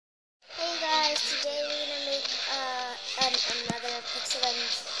Today we're gonna make another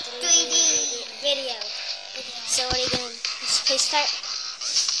Pixalgun3d video. So what are you gonna start?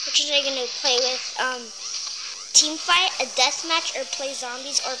 Which are you gonna play with? Team fight, a death match, or play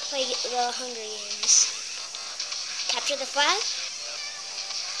zombies, or play the Hunger Games? Capture the flag?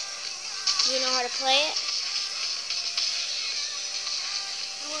 Do you know how to play it?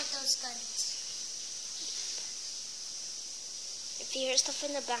 I want those guns. If you hear stuff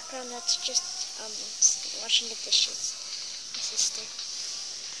in the background, that's just washing the dishes. My sister.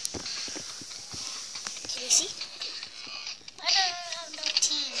 Can you see? I don't have no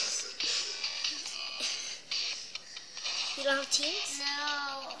teams. You don't have teams?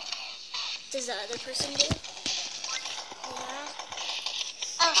 No. Does the other person do? Yeah.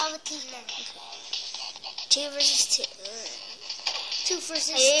 I have a team then. 2 versus 2. 2 versus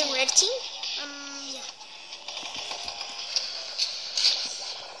 2. Are you in red team? Yeah.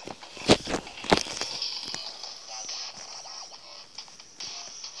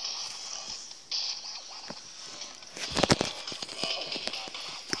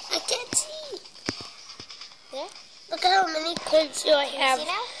 I can't see. There? Look at how many coins do I have. See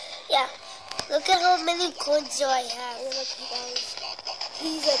now? Yeah. Look at how many coins do I have. Look, guys.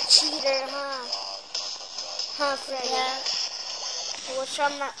 He's a cheater, huh? Huh, Freddy? Yeah. So what's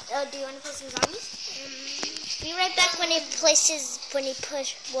from that? Do you want to play some zombies? Be right back when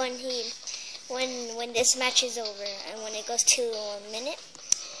this match is over and when it goes to a minute.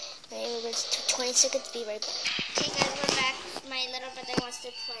 When it goes to 20 seconds, be right back. Okay guys, we're back. My little brother wants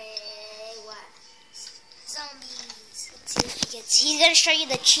to play what? Zombies. Let's see if he gets. He's gonna show you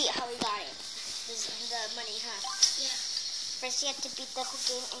the cheat how he got it. The money, huh? Yeah. First, you have to beat the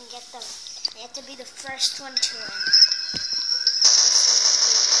game and get them. You have to be the first one to win.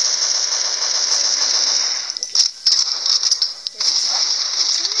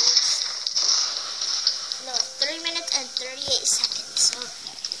 No, 3 minutes and 38 seconds. Okay.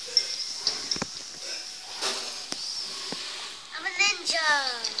 I'm a ninja.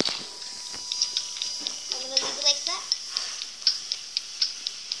 I'm gonna leave it like that.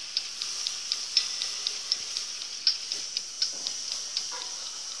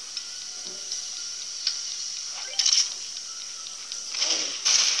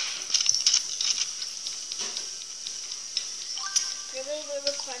 Probably will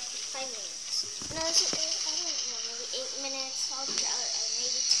record for 5 minutes. No, I don't know, maybe 8 minutes. I'll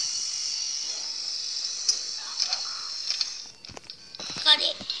maybe 2. Got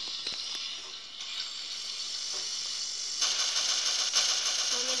it.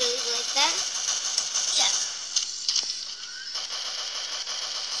 Want me to leave it like that? Yeah.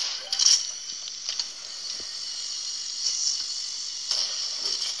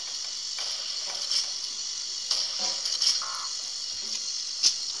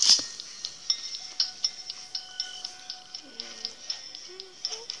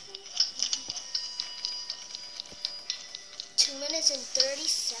 Minutes and 30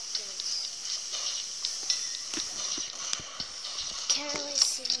 seconds. Can't really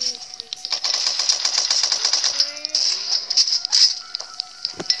see how many points.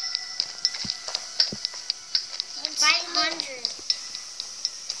 500.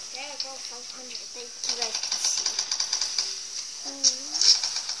 There you go, 500. Thank you guys can see.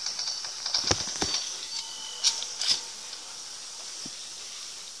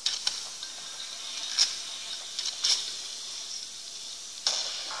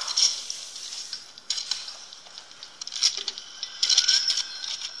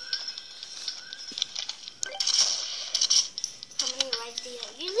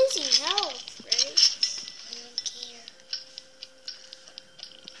 You're losing health, right? I don't care.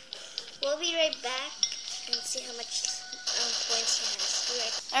 We'll be right back and see how much points he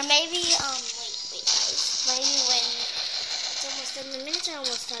has. Or maybe, wait guys. Maybe when it's almost done, the minutes are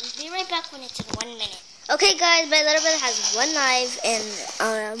almost done. Be right back when it's in 1 minute. Okay guys, my little brother has 1 life and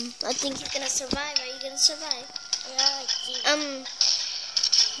I think he's gonna survive. Are you gonna survive? Yeah, I think.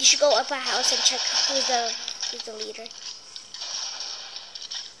 You should go up a house and check who's the leader.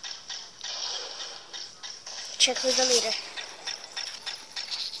 Check who's the leader.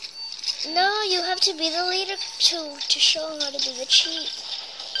 No, you have to be the leader to show him how to do the cheat.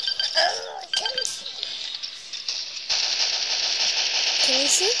 I can't see. Can you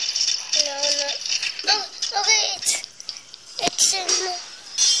see? No. Okay, it's in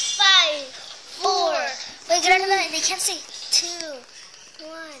 5, 4. Wait, get out of that. They can't see. 2,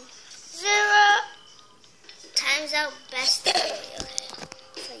 1, 0. Time's out. Best. Okay.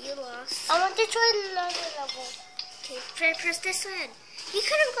 So you lost. I want to try another level. Okay, press this one. You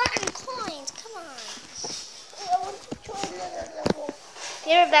could have gotten coins. Come on. I want to try another level.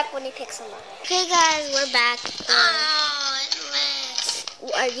 Be right back when he picks them up. Okay, guys, we're back. Oh, it missed.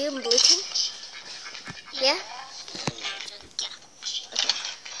 Are you in blue team? Yeah?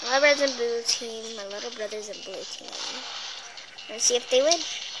 My brother's in blue team. My little brother's in blue team. Let's see if they win.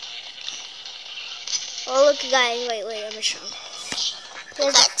 Oh, look, guys. Wait, I'm gonna show him.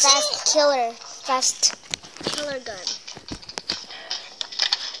 There's a fast killer gun. Go like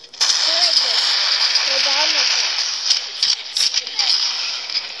this. Go down like that.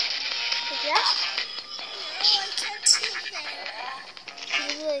 Like that? No, I can't see that.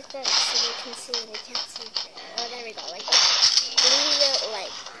 Leave it like that so they can see it. They can't see it. Oh, there we go. Like that. Leave it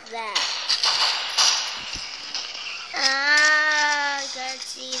like that. Ah, I can't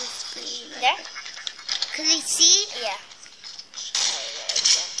see the screen. There? Can you see? Yeah.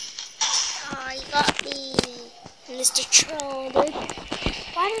 Oh, you got me. Mr. Troll, dude.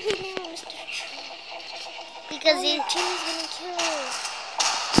 Why did he name Mr. Troll? Because Oh, he... your team is gonna kill us.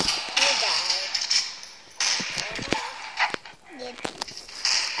 You died. Yeah.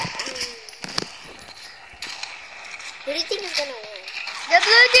 Who do you think is gonna win? The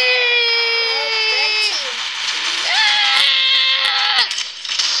blue team!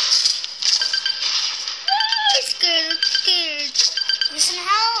 I'm scared. Listen,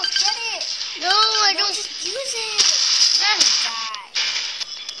 how? Get it. No, I don't. Just use it.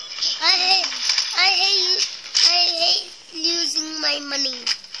 I hate losing my money.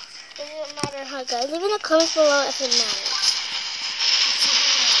 Doesn't matter how, guys. Leave in the comments below if it matters.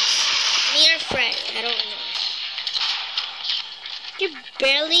 Me or Fred? I don't know. You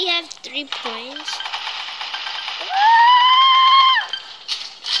barely have 3 points.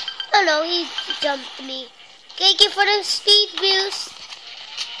 Oh no, he jumped me. Thank you for the speed boost.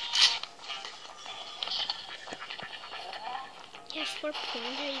 You have 4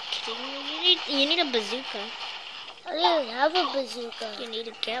 points? Are you kidding me? You need a bazooka. I don't have a bazooka. You need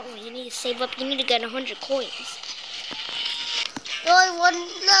to get one. You need to save up. You need to get 100 coins. No, I want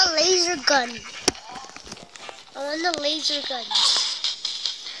the laser gun. I want the laser gun.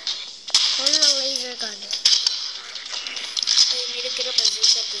 You need to get a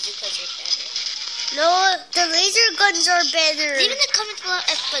bazooka. Bazookas are better. No, the laser guns are better. Leave in the comments below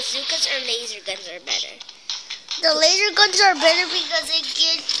if bazookas or laser guns are better. The laser guns are better because they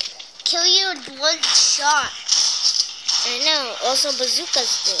can kill you in one shot. I know. Also,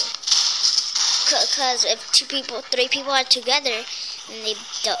 bazookas do. Because if 3 people are together, and they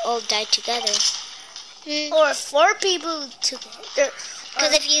all die together. Or 4 people together.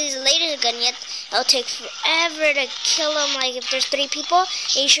 Because if you use a laser gun, it'll take forever to kill them. Like if there's 3 people,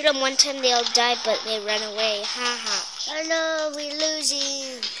 and you shoot them one time, they all die, but they run away. Haha. I know, we're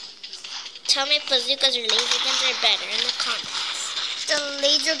losing. Tell me if bazookas or laser guns are better in the comments. The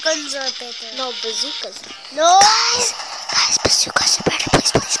laser guns are better. No, bazookas. No! Guys, bazookas are better.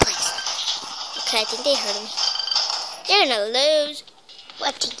 Please. Okay, I think they heard me. They're gonna lose.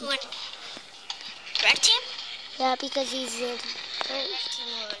 What team? Red team? Yeah, because he's in.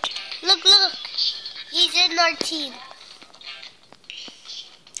 Look. He's in our team.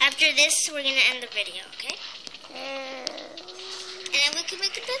 After this, we're gonna end the video, okay? And then we can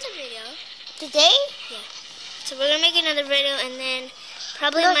make another video. Today? Yeah. So we're gonna make another video, and then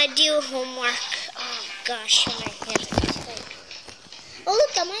probably might do homework. Oh gosh, my hands are tight. Oh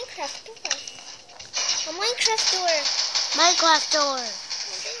look, a Minecraft door. A Minecraft door. Minecraft door.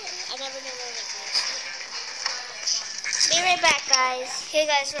 I never knew where it was. Be right back, guys. Okay,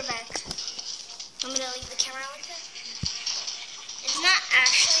 guys, we're back. I'm gonna leave the camera like that. It's not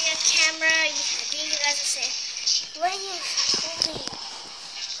actually a camera. I think you guys will say, what are you holding?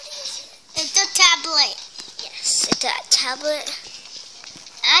 What is it? It's a tablet. Yes, it's a tablet.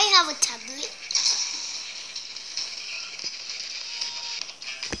 I have a tablet.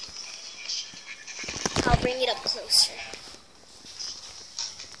 I'll bring it up closer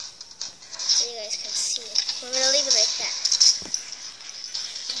so you guys can see it. We're gonna leave it like that.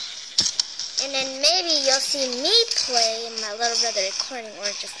 And then maybe you'll see me play and my little brother recording, or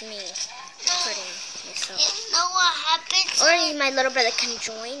just me recording myself. You know what happens? Or my little brother can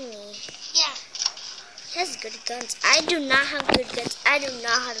join me. Yeah. He has good guns. I do not have good guns. I do not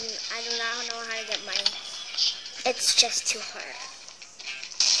know how to get mine. It's just too hard.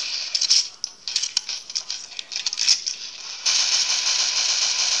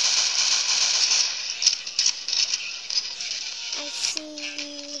 I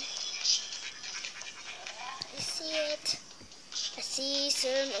see it. I see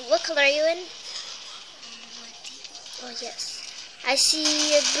some. What color are you in? Oh yes. I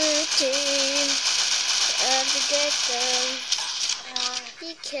see a blue team of the get-go.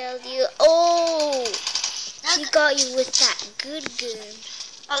 He killed you. Oh! He got you with that good gun.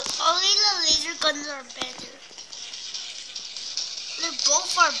 Only the laser guns are better. They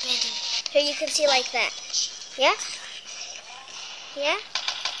both are better. Here you can see like that. Yeah? Yeah?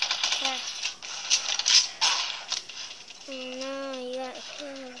 Yeah. Oh no, you got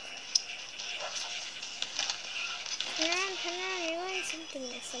Turn around, you're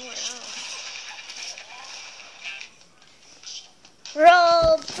going somewhere else.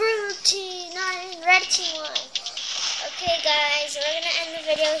 Roll Brute, not in red team one. Okay guys, we're gonna end the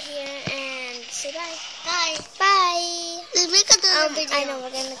video here and say bye. Bye. Bye. Let's make another video. I know,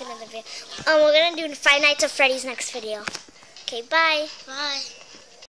 we're gonna make another video. We're gonna do Five Nights at Freddy's next video. Okay, bye. Bye.